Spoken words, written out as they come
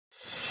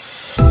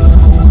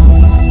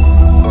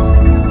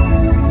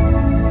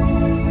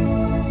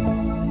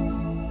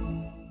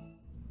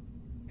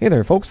Hey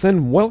there folks,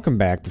 and welcome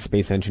back to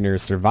Space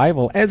Engineers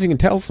Survival. As you can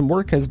tell, some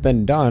work has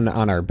been done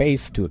on our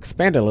base. To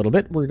expand it a little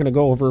bit, we're going to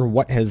go over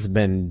what has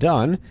been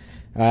done.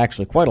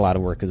 Actually, quite a lot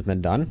of work has been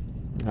done.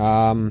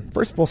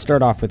 First, we'll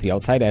start off with the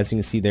outside. As you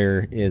can see,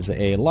 there is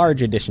a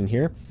large addition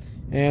here,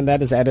 and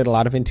that has added a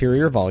lot of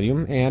interior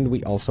volume, and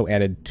we also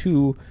added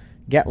 2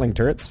 Gatling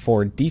turrets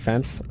for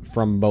defense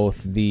from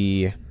both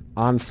the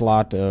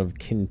onslaught of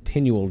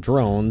continual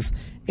drones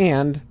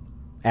and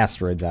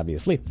asteroids,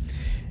 obviously.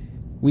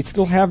 We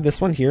still have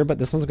this one here, but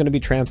this one's going to be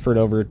transferred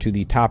over to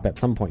the top at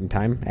some point in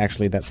time.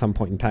 Actually, that some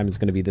point in time is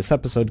going to be this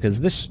episode,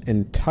 because this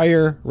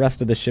entire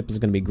rest of the ship is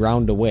going to be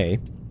ground away.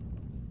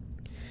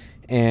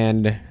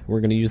 And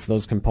we're going to use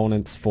those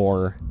components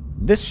for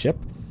this ship.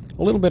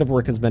 A little bit of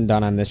work has been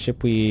done on this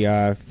ship. We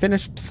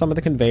finished some of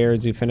the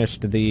conveyors, we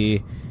finished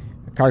the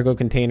cargo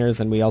containers,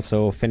 and we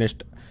also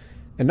finished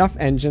enough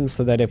engines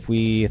so that if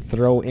we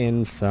throw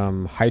in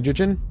some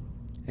hydrogen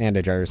and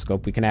a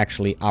gyroscope, we can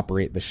actually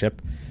operate the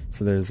ship.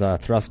 So there's a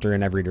thruster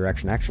in every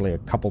direction, actually a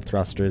couple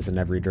thrusters in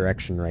every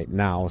direction right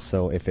now,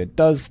 so if it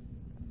does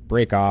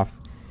break off,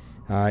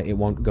 it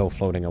won't go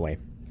floating away.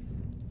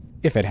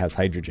 If it has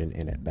hydrogen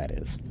in it, that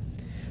is.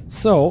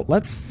 So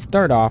let's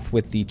start off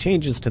with the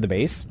changes to the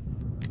base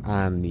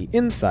on the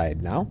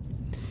inside now.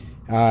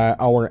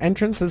 Our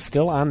entrance is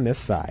still on this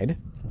side.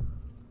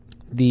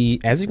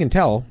 As you can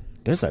tell,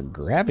 there's a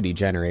gravity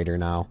generator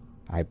now,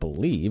 I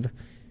believe.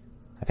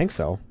 I think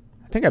so.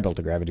 I think I built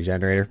a gravity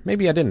generator.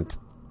 Maybe I didn't.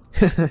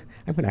 I'm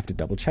going to have to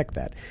double check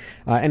that.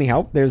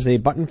 Anyhow, there's a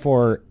button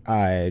for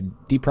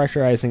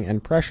depressurizing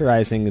and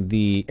pressurizing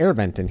the air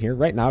vent in here.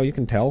 Right now, you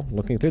can tell,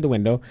 looking through the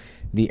window,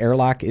 the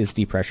airlock is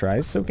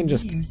depressurized, so we can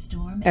just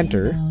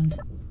enter.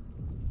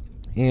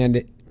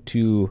 And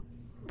to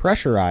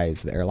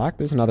pressurize the airlock,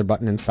 there's another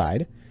button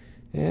inside.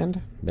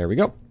 And there we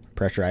go.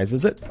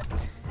 Pressurizes it.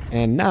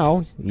 And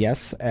now,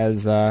 yes,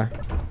 as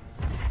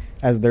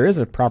there is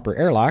a proper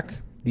airlock,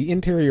 the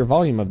interior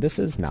volume of this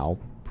is now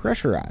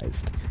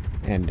pressurized.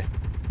 And,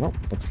 well,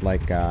 looks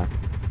like our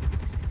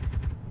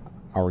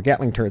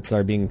Gatling turrets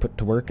are being put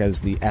to work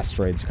as the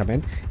asteroids come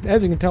in. And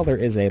as you can tell, there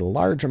is a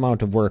large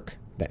amount of work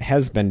that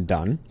has been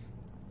done.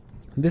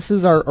 This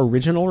is our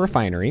original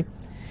refinery.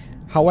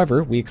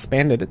 However, we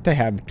expanded it to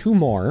have 2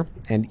 more,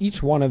 and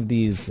each one of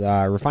these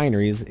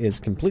refineries is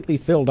completely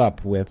filled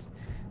up with,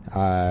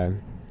 I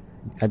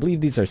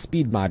believe these are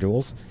speed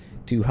modules,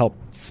 to help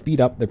speed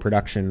up the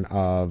production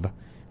of,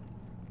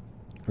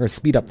 or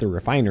speed up the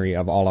refinery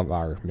of all of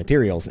our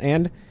materials,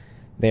 and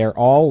they are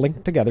all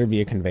linked together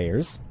via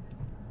conveyors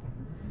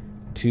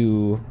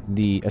to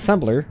the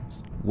assembler,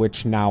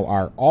 which now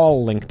are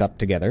all linked up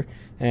together,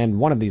 and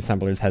one of the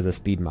assemblers has a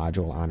speed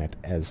module on it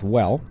as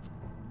well.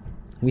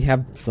 We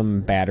have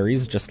some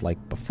batteries just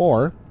like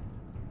before,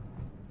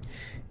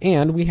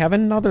 and we have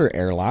another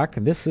airlock.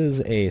 This is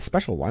a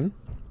special one.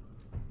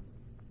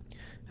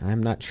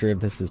 I'm not sure if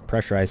this is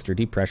pressurized or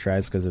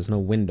depressurized because there's no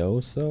window,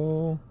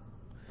 so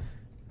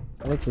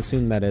let's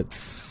assume that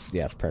it's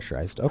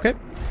pressurized. Okay.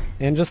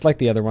 And just like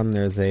the other one,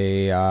 there's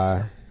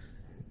a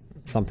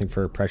something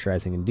for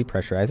pressurizing and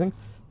depressurizing.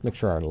 Make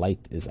sure our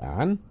light is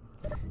on.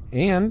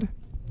 And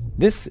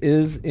this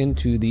is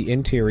into the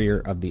interior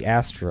of the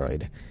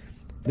asteroid.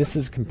 This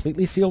is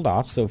completely sealed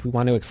off, so if we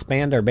want to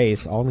expand our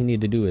base, all we need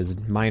to do is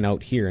mine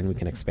out here and we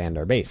can expand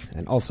our base.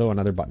 And also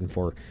another button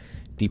for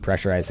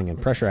depressurizing and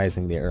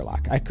pressurizing the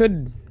airlock. I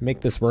could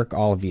make this work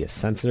all via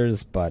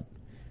sensors, but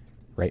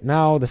right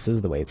now, this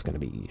is the way it's going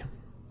to be.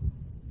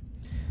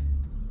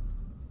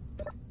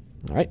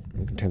 Alright,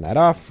 we can turn that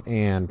off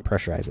and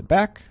pressurize it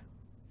back.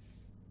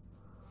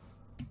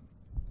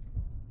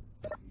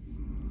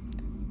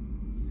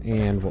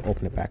 And we'll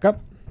open it back up.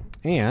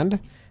 And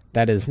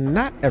that is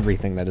not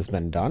everything that has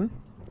been done.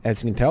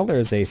 As you can tell, there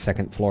is a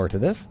second floor to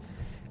this.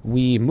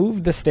 We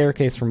moved the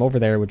staircase from over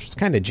there, which was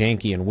kind of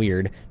janky and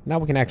weird. Now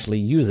we can actually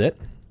use it.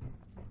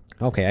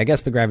 Okay, I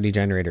guess the gravity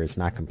generator is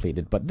not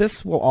completed, but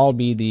this will all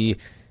be the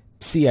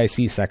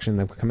CIC section,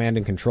 the command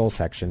and control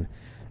section,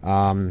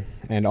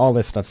 and all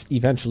this stuff's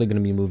eventually going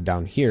to be moved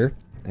down here.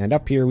 And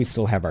up here we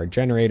still have our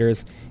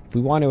generators. If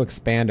we want to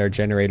expand our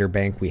generator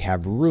bank, we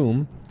have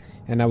room,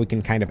 and now we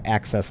can kind of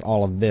access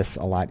all of this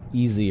a lot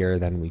easier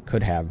than we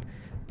could have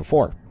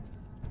before.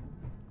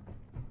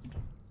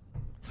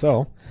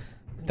 So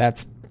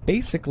that's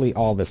basically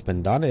all that's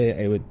been done.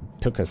 It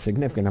took a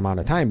significant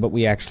amount of time, but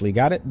we actually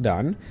got it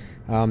done.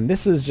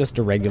 This is just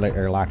a regular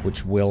airlock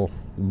which will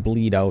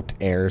bleed out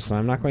air, so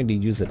I'm not going to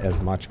use it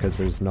as much because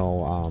there's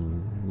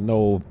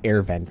no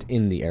air vent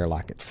in the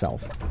airlock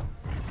itself.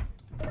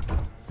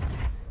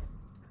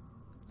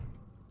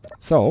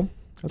 So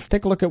let's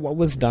take a look at what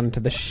was done to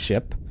the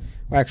ship.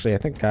 Well, actually, I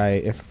think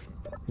I'm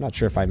not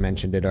sure if I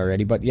mentioned it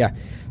already, but yeah,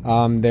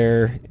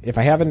 if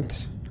I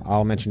haven't,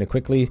 I'll mention it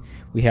quickly.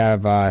 We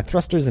have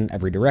thrusters in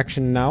every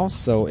direction now,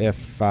 so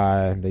if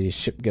the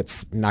ship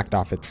gets knocked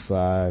off its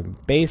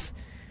base,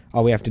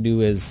 all we have to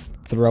do is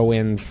throw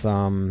in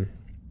some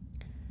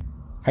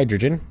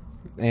hydrogen,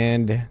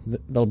 and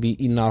there'll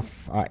be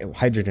enough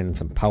hydrogen and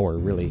some power,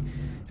 really,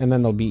 and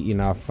then there'll be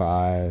enough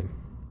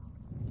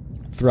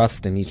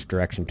thrust in each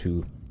direction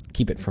to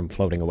keep it from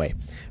floating away.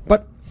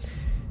 But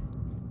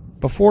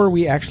before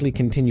we actually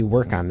continue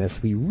work on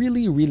this, we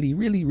really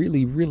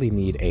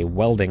need a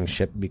welding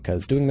ship,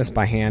 because doing this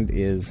by hand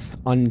is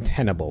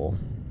untenable.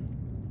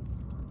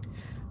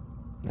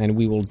 And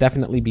we will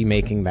definitely be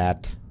making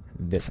that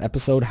this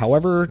episode.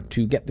 However,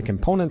 to get the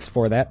components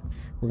for that,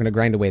 we're going to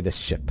grind away this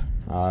ship.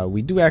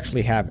 We do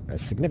actually have a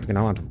significant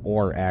amount of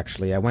ore,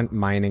 actually. I went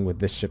mining with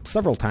this ship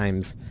several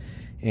times,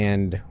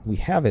 and we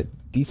have a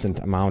decent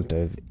amount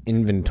of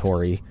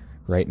inventory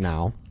right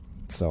now.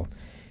 So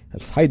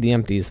let's hide the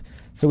empties.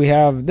 So we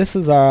have, this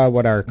is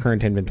what our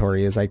current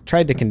inventory is. I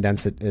tried to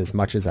condense it as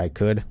much as I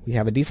could. We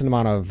have a decent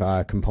amount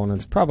of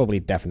components, probably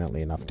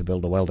definitely enough to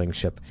build a welding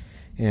ship.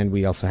 And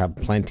we also have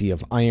plenty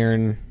of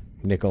iron,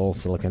 nickel,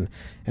 silicon.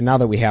 And now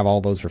that we have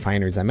all those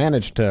refineries, I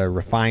managed to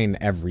refine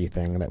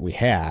everything that we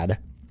had.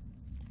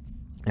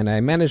 And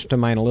I managed to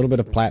mine a little bit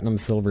of platinum,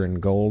 silver,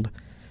 and gold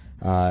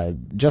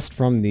just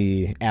from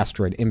the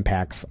asteroid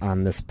impacts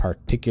on this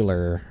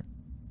particular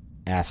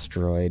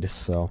asteroid.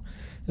 So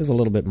there's a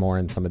little bit more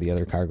in some of the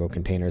other cargo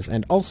containers.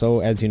 And also,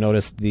 as you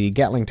notice, the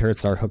Gatling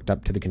turrets are hooked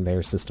up to the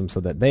conveyor system so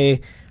that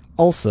they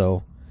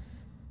also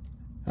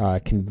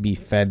can be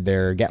fed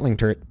their Gatling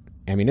turret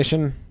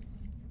ammunition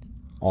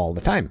all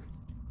the time.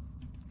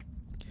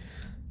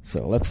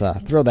 So let's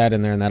throw that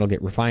in there, and that'll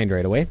get refined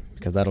right away,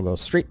 because that'll go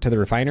straight to the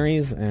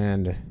refineries,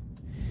 and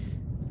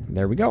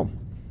there we go.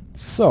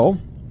 So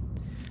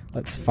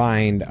let's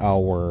find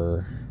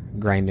our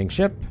grinding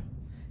ship,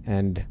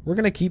 and we're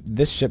going to keep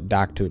this ship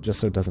docked to it just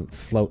so it doesn't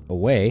float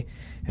away,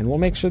 and we'll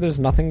make sure there's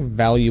nothing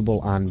valuable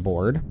on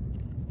board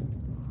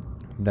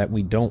that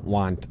we don't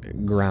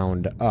want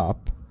ground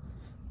up.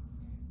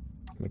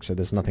 Make sure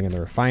there's nothing in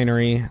the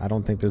refinery. I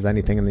don't think there's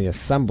anything in the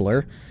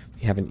assembler.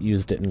 We haven't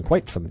used it in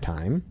quite some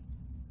time.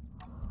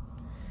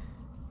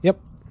 Yep.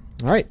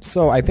 Alright,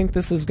 so I think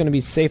this is going to be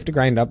safe to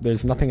grind up.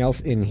 There's nothing else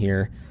in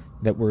here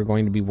that we're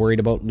going to be worried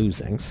about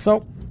losing.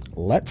 So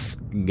let's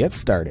get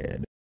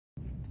started.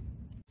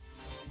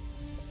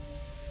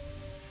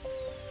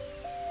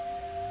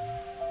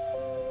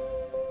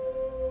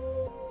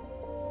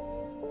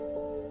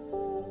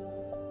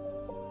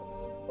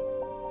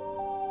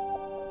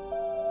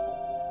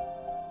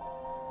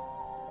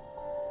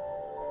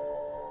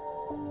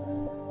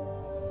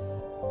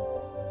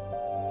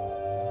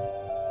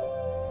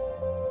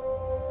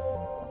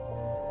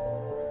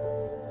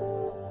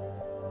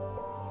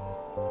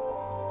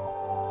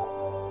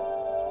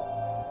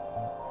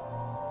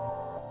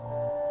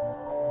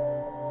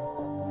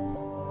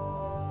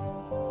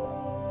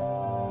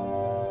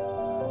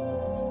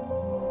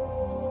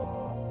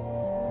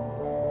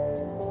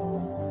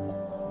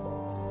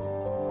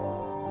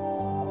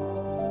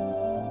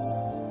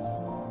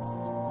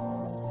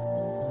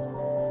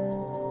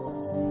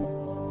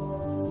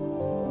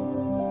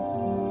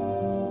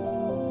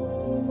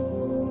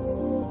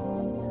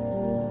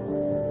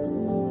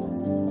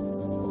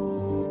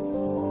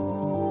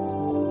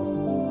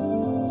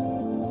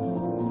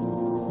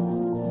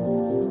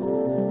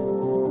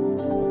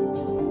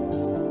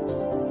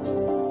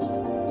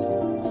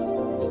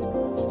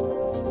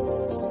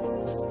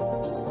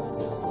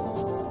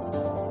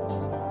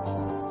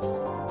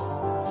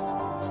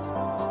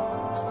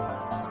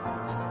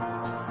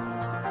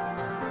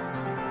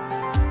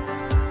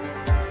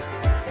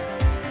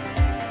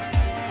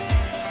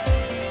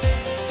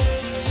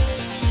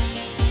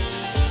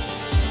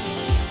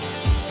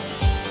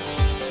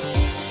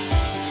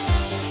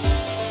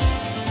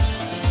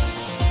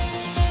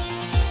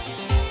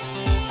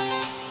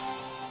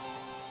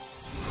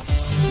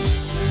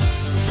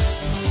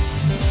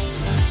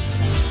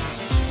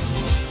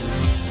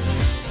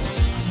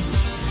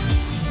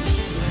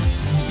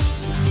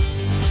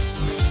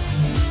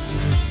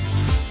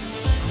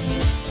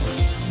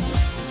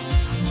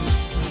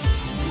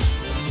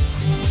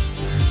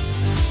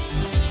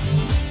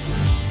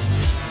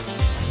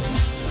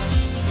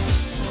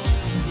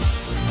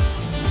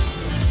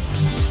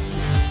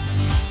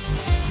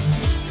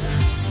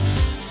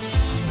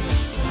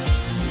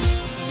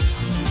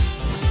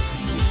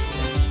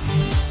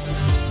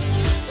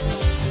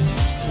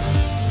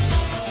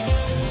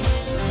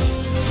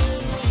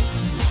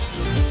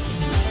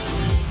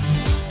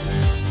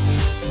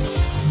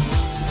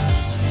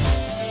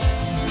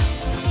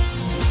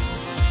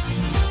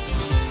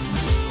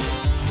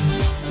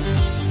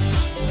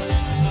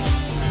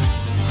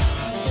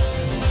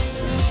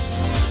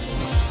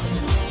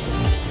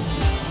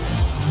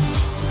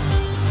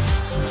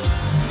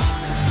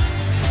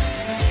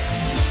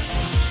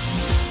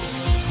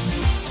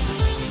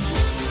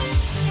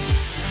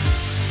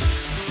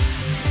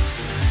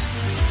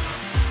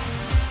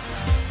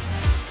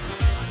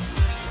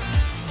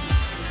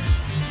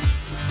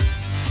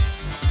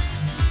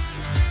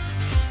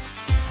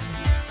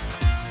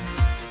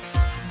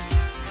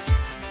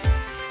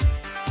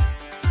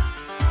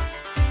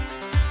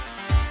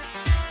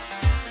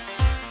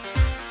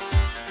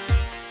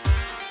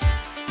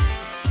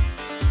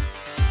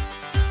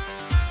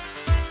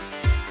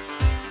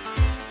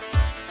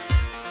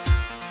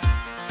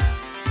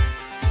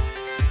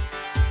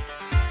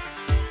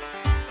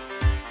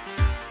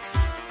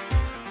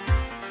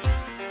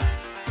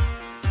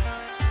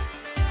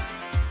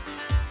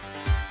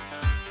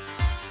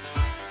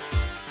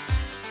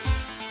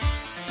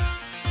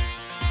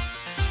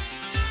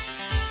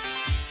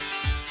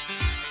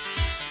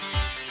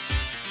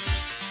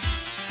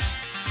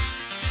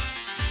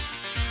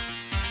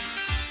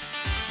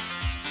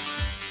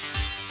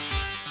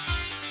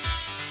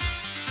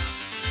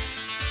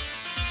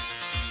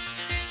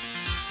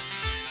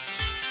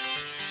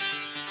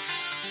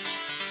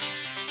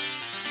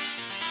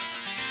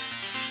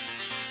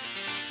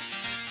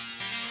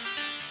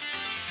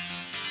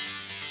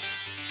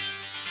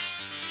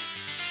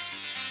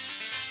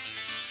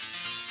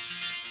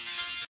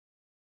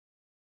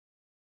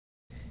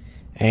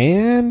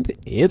 And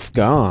it's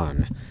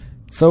gone.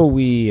 So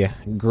we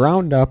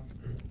ground up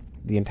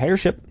the entire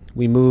ship.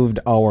 We moved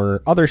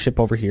our other ship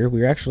over here.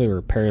 We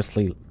were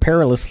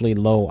perilously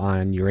low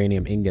on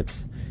uranium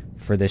ingots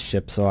for this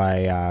ship, so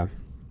I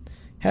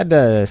had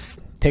to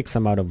take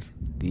some out of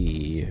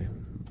the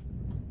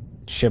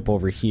ship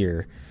over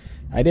here.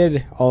 I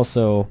did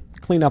also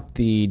clean up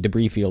the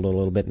debris field a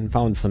little bit and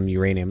found some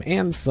uranium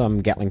and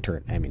some Gatling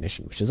turret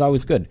ammunition, which is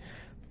always good.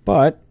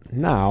 But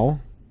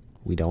now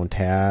we don't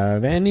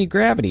have any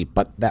gravity,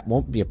 but that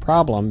won't be a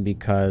problem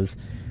because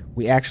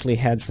we actually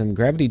had some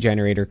gravity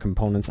generator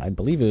components. I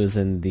believe it was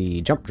in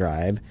the jump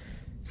drive.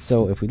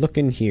 So if we look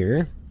in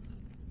here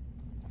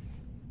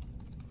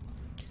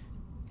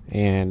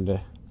and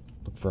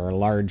look for our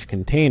large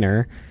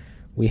container,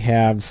 we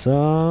have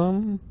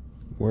some...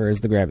 Where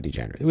is the gravity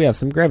generator? We have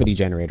some gravity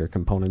generator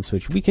components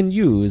which we can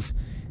use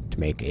to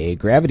make a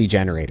gravity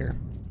generator.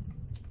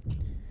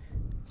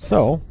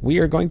 So we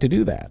are going to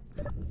do that.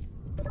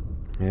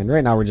 And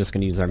right now we're just going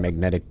to use our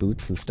magnetic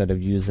boots instead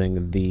of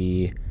using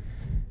the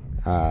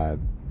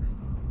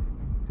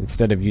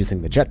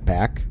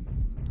jetpack.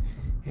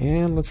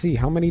 And let's see,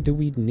 how many do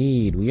we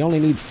need? We only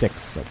need 6,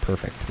 so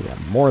perfect. We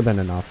have more than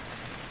enough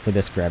for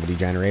this gravity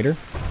generator.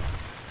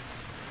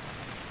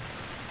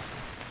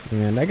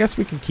 And I guess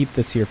we can keep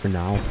this here for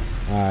now.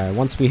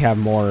 Once we have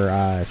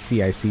more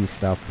CIC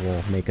stuff,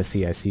 we'll make a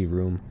CIC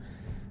room.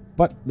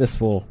 But this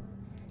will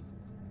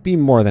be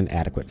more than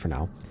adequate for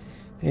now.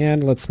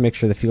 And let's make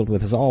sure the field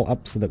width is all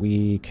up so that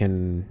we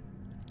can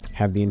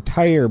have the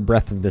entire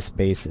breadth of this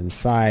base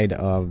inside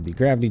of the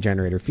gravity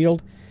generator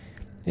field.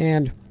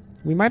 And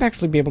we might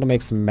actually be able to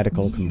make some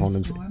medical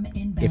components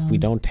if we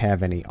don't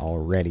have any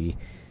already.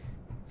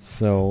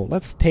 So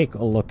let's take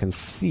a look and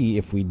see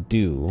if we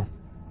do.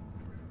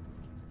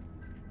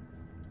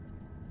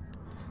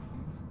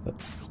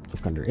 Let's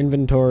look under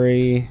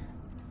inventory.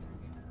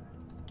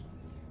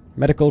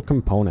 Medical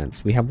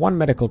components. We have one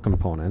medical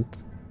component.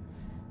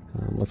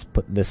 Let's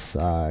put this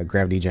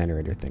gravity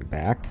generator thing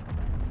back.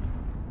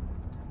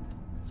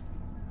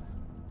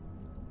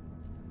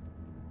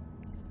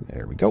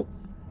 There we go.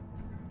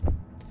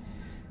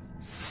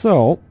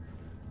 So,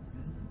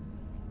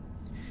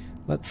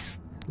 let's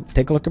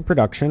take a look at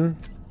production.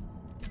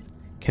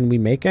 Can we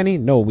make any?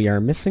 No, we are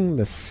missing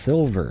the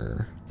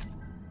silver.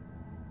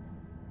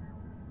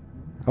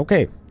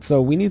 Okay,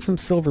 so we need some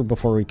silver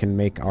before we can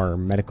make our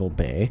medical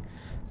bay.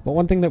 But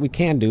one thing that we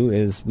can do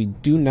is we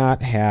do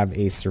not have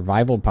a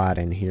survival pod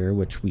in here,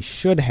 which we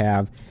should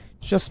have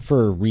just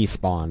for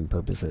respawn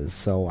purposes.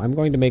 So I'm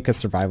going to make a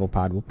survival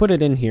pod. We'll put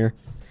it in here,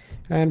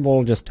 and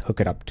we'll just hook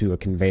it up to a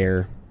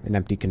conveyor, an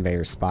empty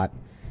conveyor spot.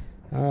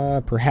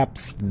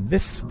 Perhaps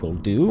this will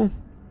do.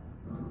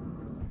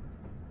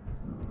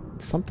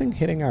 Something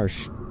hitting our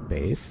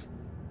base.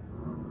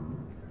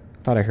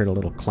 I thought I heard a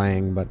little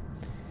clang, but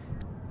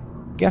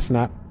guess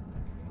not.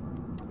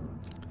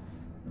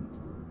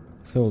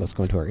 So let's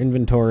go into our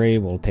inventory.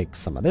 We'll take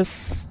some of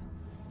this.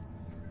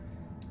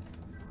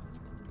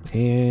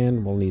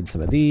 And we'll need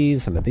some of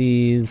these, some of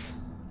these.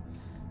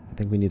 I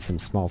think we need some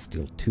small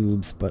steel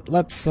tubes, but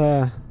let's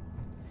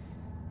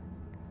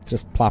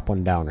just plop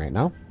one down right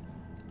now.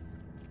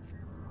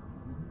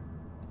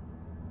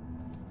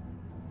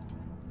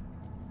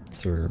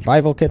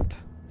 Survival kit.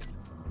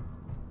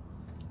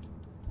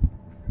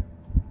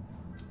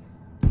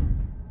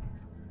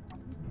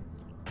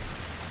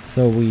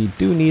 So we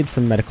do need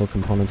some medical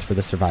components for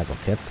the survival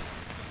kit.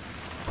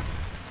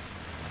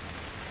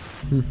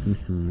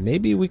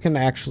 Maybe we can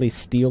actually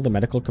steal the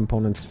medical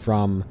components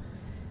from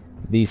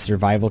the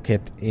survival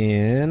kit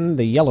in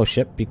the yellow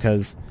ship,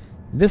 because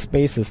this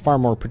base is far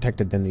more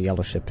protected than the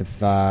yellow ship.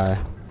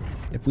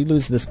 If we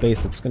lose this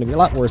base, it's going to be a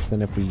lot worse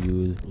than if we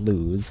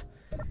lose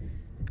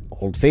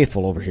Old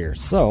Faithful over here.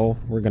 So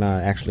we're going to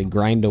actually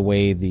grind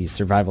away the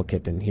survival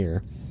kit in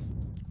here.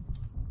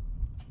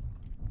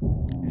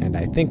 And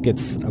I think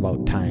it's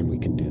about time we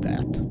can do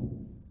that.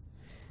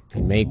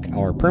 And make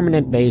our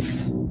permanent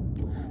base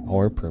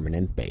our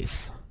permanent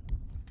base.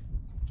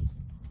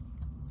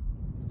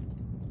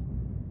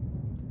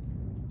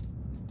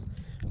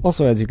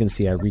 Also, as you can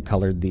see, I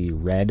recolored the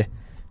red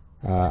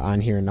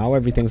on here. Now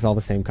everything's all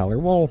the same color.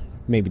 We'll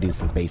maybe do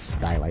some base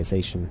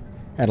stylization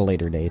at a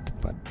later date,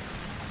 but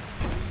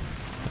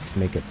let's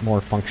make it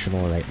more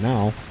functional right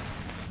now.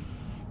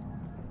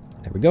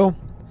 There we go.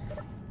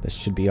 This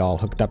should be all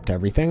hooked up to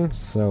everything.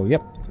 So,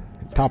 yep,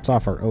 it tops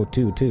off our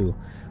O2 too,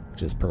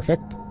 which is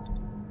perfect.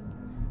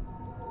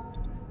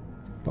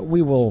 But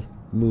we will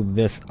move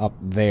this up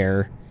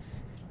there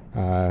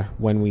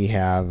when we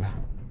have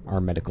our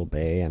medical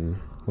bay and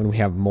when we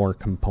have more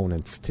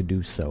components to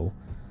do so.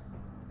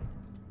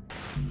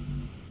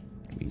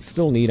 We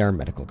still need our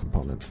medical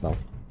components, though,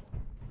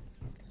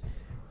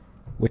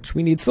 which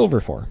we need silver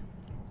for.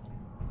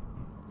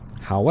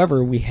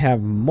 However, we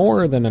have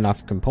more than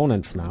enough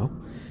components now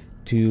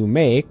to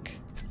make...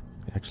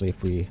 Actually,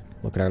 if we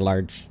look at our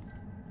large...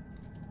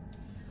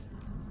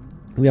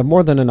 We have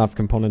more than enough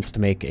components to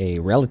make a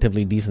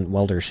relatively decent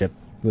welder ship,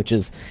 which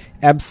is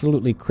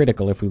absolutely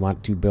critical if we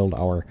want to build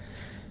our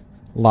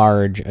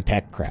large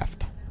attack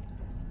craft.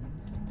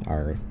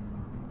 Or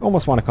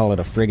almost want to call it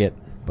a frigate,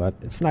 but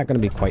it's not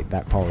going to be quite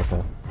that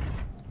powerful.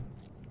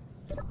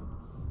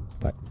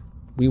 But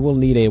we will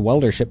need a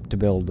welder ship to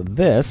build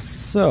this,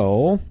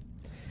 so...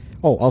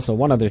 Oh, also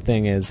one other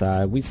thing is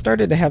we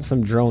started to have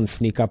some drones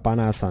sneak up on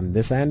us on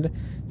this end,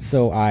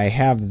 so I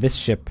have this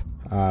ship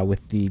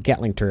with the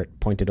Gatling turret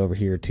pointed over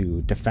here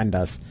to defend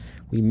us.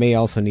 We may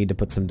also need to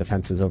put some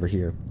defenses over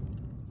here.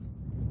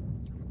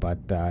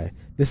 But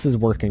this is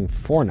working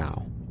for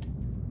now.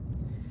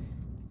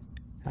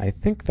 I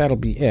think that'll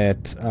be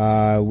it.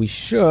 We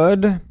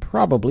should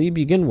probably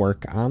begin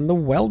work on the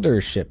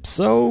welder ship,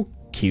 so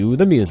cue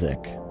the music.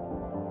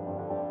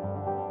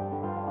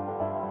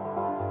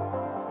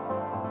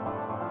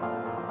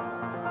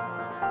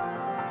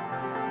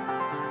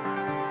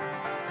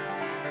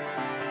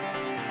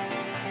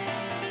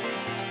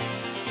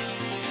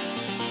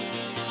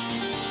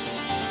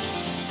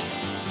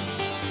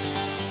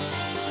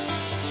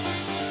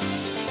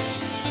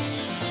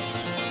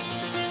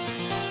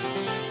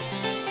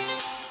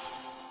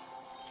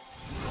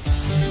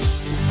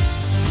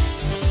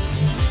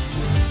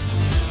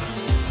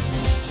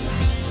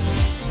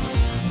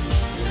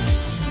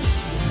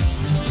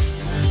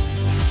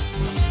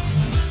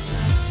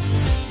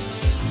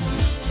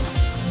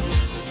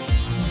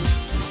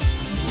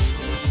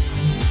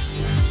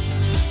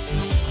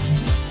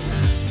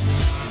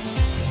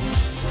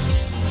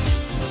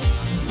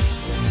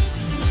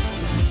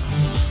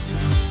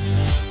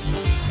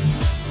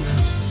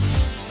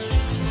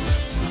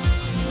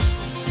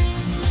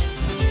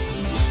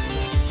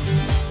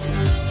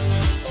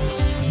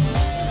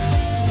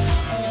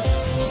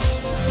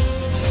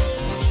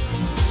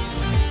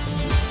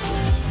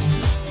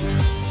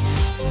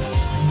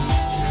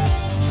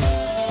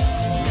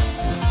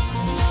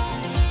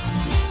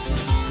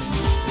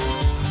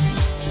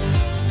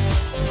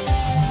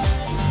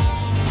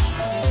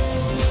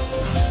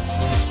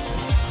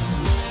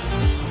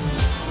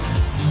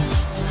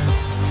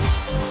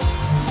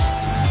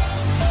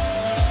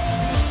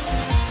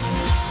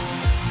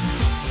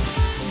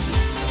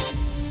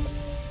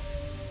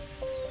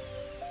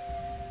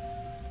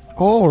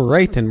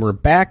 Alright, and we're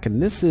back,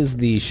 and this is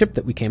the ship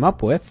that we came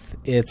up with.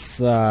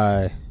 It's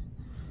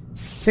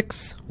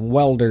 6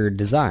 welder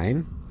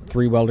design,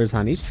 3 welders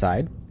on each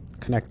side,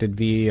 connected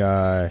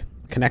via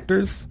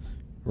connectors,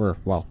 or,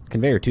 well,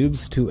 conveyor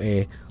tubes to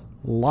a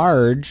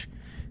large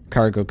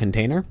cargo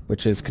container,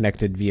 which is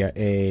connected via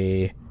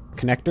a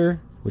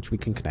connector, which we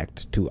can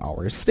connect to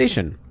our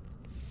station.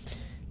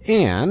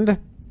 And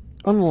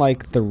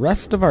unlike the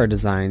rest of our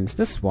designs,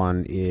 this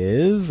one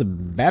is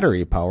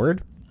battery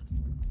powered.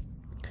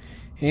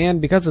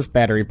 And because it's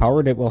battery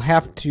powered, it will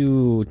have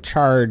to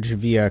charge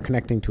via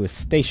connecting to a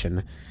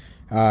station.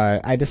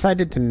 I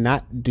decided to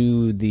not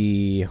do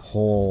the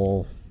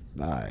whole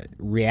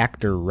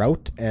reactor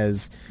route,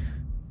 as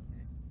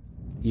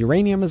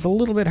uranium is a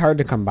little bit hard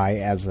to come by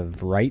as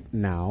of right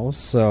now,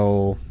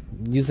 so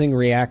using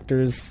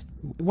reactors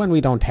when we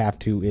don't have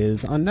to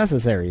is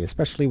unnecessary,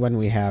 especially when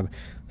we have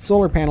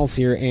solar panels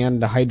here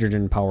and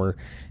hydrogen power,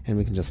 and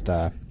we can just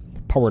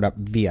power it up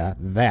via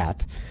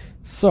that.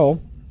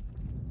 So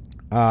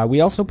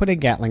we also put a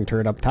Gatling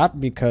turret up top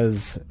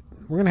because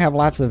we're going to have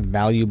lots of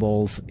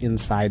valuables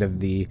inside of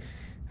the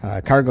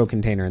cargo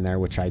container in there,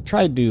 which I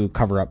tried to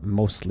cover up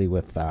mostly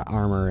with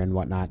armor and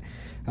whatnot.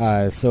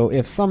 So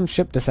if some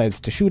ship decides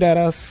to shoot at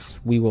us,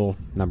 we will,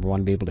 number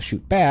one, be able to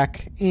shoot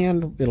back,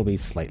 and it'll be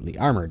slightly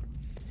armored.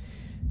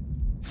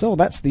 So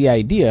that's the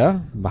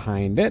idea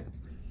behind it.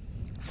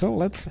 So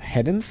let's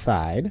head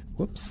inside.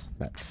 Whoops,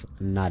 that's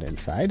not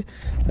inside.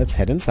 Let's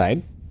head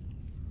inside.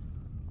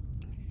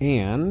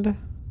 And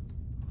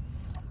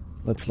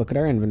let's look at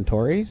our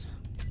inventories.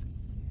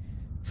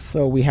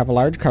 So we have a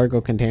large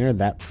cargo container.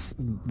 That's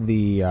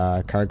the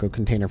cargo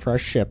container for our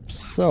ship.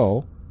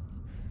 So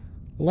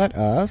let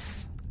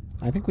us...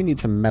 I think we need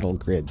some metal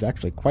grids,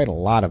 actually quite a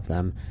lot of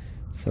them.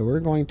 So we're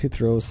going to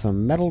throw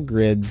some metal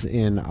grids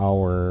in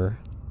our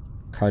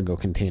cargo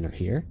container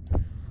here.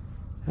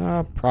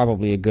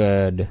 Probably a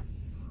good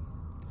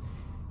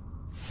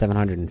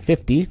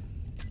 750.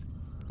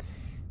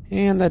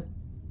 And that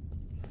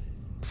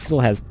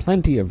still has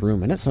plenty of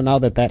room in it, so now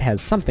that that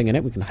has something in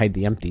it, we can hide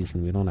the empties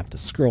and we don't have to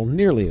scroll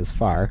nearly as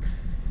far.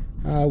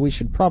 We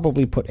should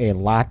probably put a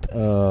lot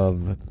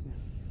of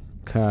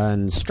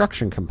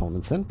construction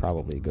components in,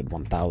 probably a good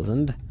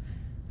 1,000.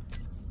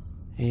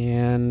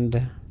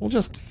 And we'll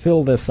just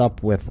fill this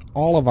up with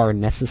all of our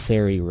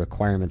necessary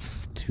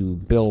requirements to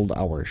build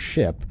our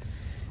ship.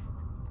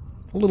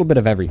 A little bit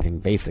of everything,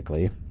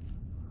 basically.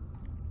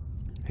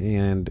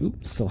 And,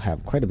 oops, still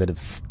have quite a bit of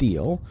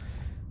steel.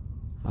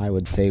 I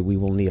would say we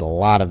will need a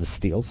lot of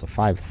steel, so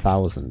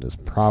 5,000 is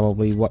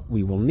probably what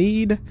we will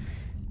need.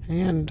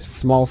 And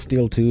small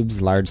steel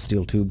tubes, large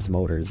steel tubes,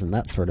 motors, and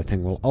that sort of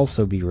thing will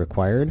also be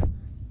required.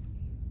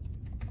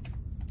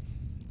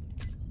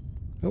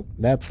 Oh,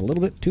 that's a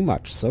little bit too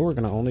much, so we're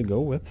going to only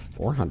go with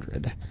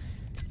 400.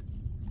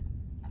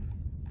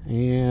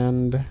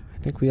 And I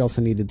think we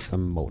also needed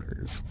some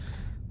motors.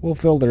 We'll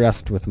fill the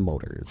rest with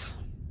motors.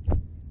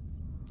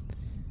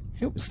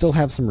 Yep, we still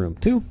have some room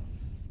too.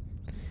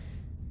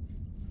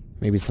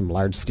 Maybe some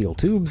large steel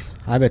tubes.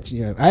 I bet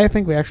you. I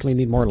think we actually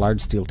need more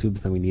large steel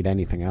tubes than we need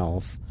anything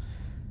else.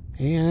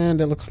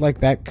 And it looks like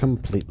that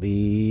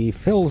completely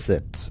fills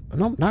it.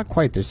 No, not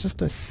quite. There's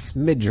just a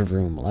smidge of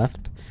room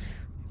left.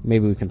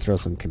 Maybe we can throw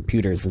some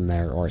computers in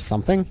there or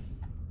something.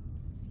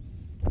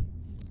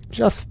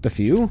 Just a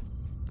few.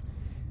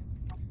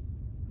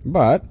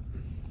 But,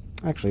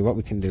 actually what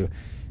we can do,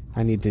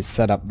 I need to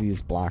set up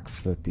these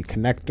blocks so that the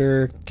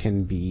connector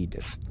can be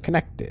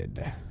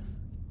disconnected.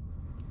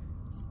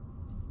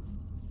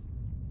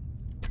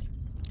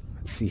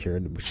 Let's see here.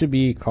 It should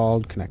be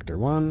called connector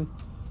 1.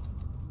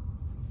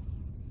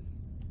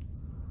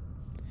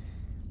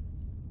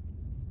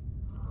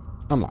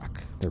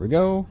 Unlock. There we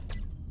go.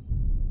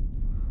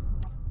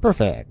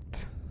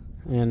 Perfect.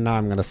 And now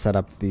I'm going to set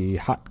up the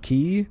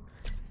hotkey.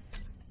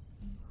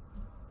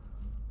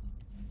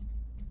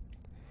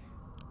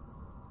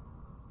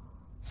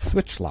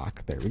 Switch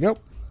lock. There we go.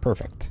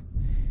 Perfect.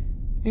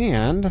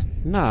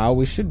 And now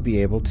we should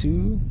be able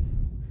to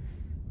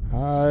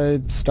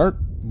start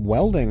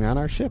welding on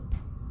our ship.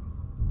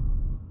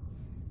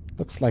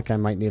 Looks like I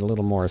might need a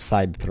little more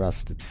side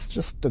thrust. It's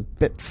just a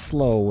bit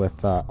slow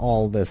with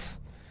all this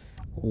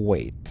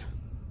weight.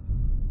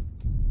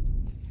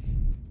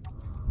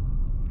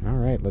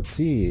 Alright, let's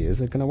see.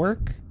 Is it going to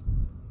work?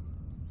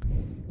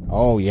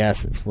 Oh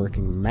yes, it's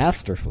working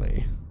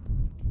masterfully.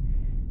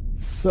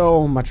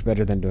 So much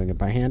better than doing it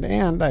by hand,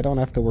 and I don't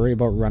have to worry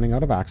about running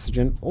out of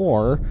oxygen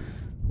or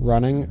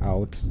running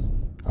out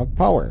of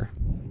power,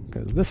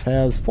 because this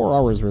has 4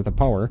 hours worth of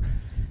power,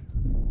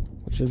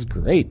 which is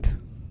great.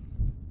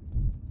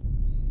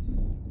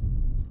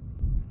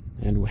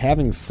 And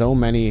having so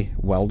many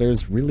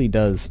welders really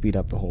does speed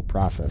up the whole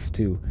process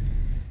too,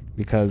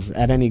 because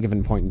at any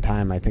given point in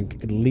time I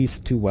think at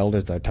least 2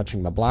 welders are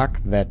touching the block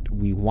that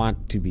we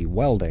want to be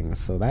welding,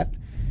 so that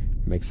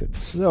makes it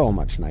so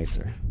much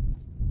nicer.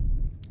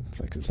 It's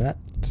like, is that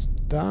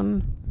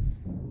done?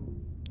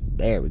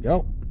 There we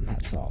go.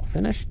 That's all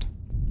finished.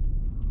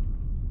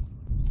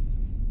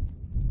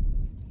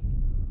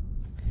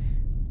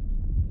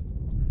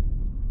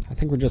 I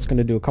think we're just going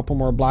to do a couple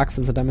more blocks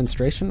as a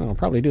demonstration. I'll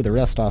probably do the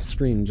rest off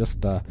screen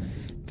just to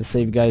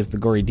save you guys the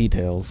gory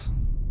details.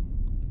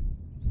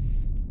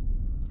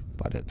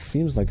 But it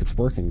seems like it's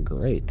working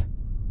great.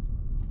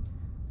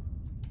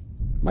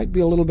 Might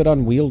be a little bit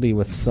unwieldy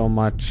with so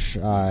much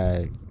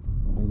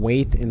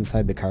weight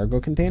inside the cargo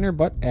container,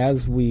 but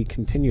as we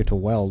continue to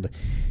weld,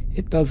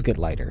 it does get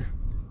lighter.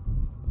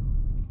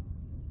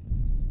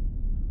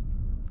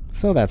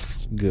 So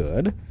that's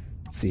good.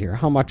 Let's see here,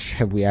 how much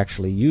have we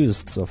actually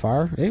used so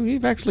far?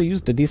 We've actually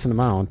used a decent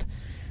amount.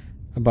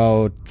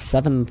 About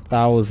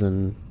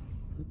 7,000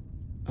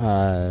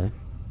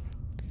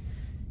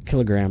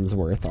 kilograms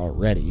worth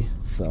already.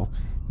 So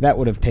that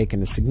would have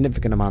taken a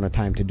significant amount of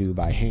time to do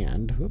by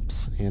hand.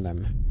 Oops, and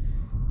I'm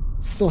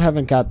still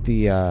haven't got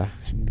the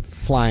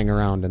flying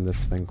around in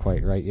this thing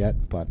quite right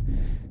yet, but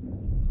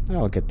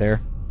I'll get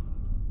there.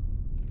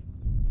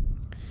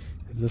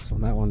 This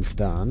one, that one's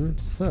done.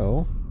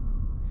 So,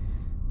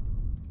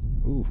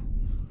 ooh,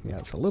 yeah,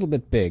 it's a little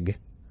bit big.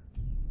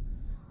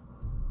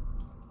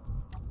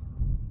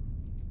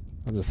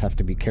 I'll just have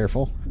to be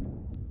careful.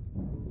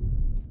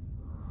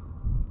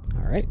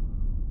 All right.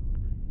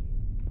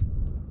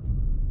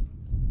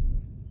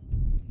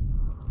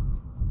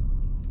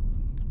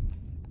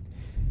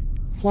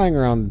 Flying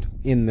around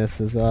in this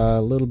is a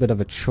little bit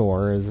of a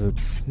chore, as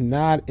it's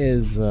not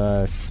as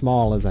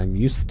small as I'm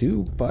used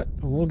to, but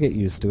we'll get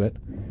used to it.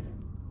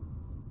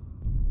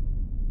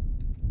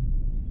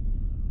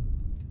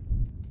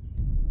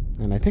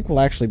 And I think we'll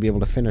actually be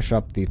able to finish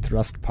up the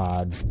thrust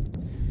pods.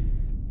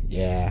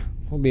 Yeah,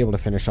 we'll be able to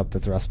finish up the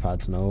thrust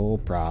pods, no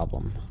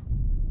problem.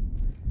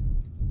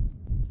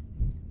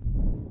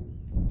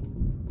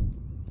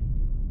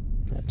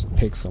 That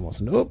takes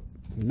almost no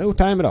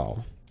time at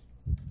all.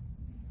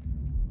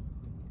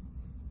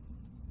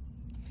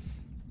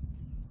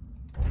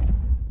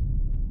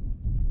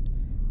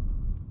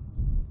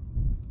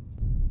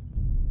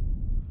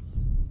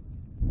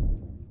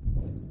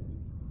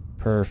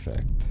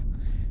 Perfect.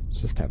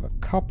 Just have a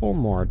couple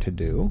more to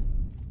do.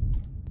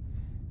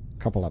 A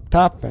couple up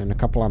top and a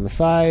couple on the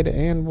side,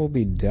 and we'll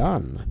be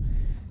done.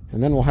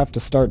 And then we'll have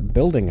to start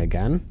building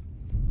again.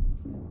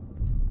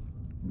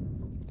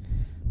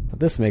 But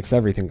this makes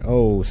everything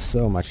oh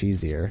so much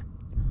easier.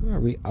 Are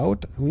we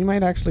out? We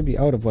might actually be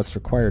out of what's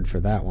required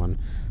for that one.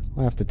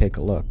 We'll have to take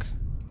a look.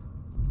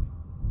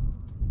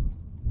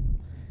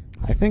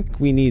 I think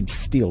we need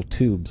steel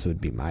tubes would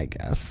be my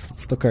guess.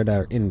 Let's look at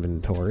our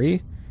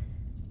inventory.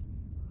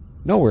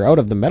 No, we're out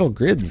of the metal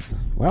grids.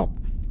 Well,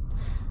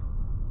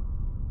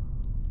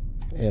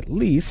 at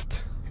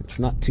least it's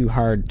not too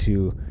hard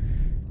to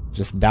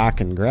just dock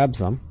and grab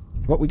some.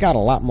 But we got a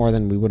lot more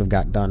than we would have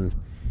got done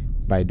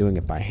by doing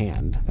it by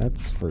hand.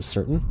 That's for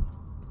certain.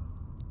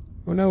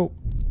 Oh no,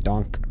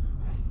 donk.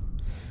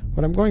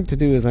 What I'm going to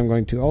do is I'm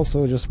going to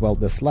also just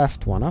weld this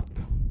last one up.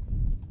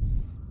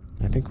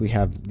 I think we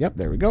have, yep,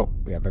 there we go.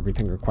 We have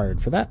everything required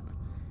for that.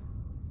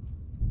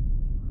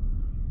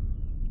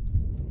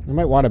 I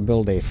might want to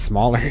build a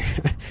smaller,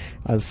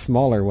 a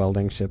smaller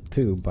welding ship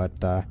too, but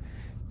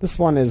this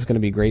one is going to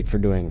be great for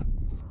doing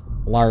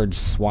large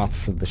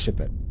swaths of the ship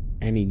at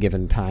any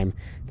given time.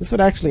 This would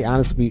actually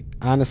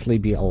honestly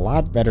be a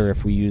lot better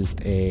if we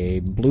used a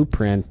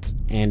blueprint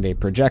and a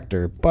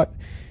projector, but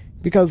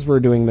because we're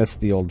doing this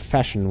the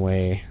old-fashioned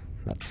way,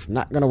 that's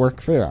not going to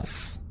work for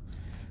us.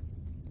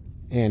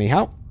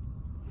 Anyhow,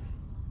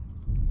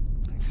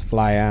 let's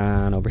fly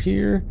on over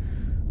here,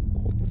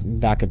 we'll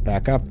dock it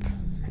back up,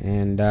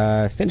 and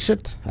finish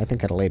it, I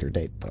think at a later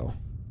date, though.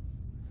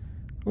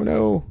 Oh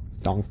no,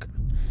 donk.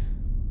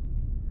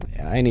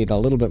 Yeah, I need a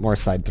little bit more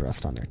side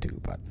thrust on there too,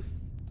 but...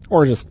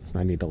 Or just,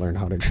 I need to learn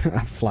how to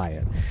fly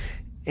it.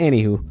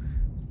 Anywho,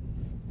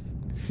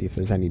 see if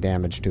there's any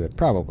damage to it.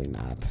 Probably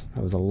not.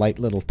 That was a light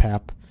little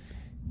tap.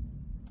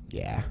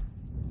 Yeah.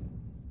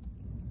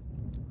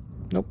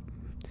 Nope.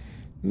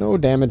 No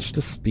damage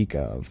to speak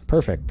of.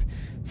 Perfect.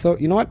 So,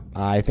 you know what?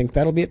 I think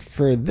that'll be it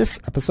for this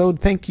episode.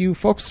 Thank you,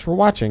 folks, for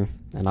watching,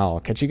 and I'll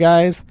catch you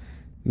guys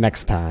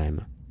next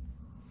time.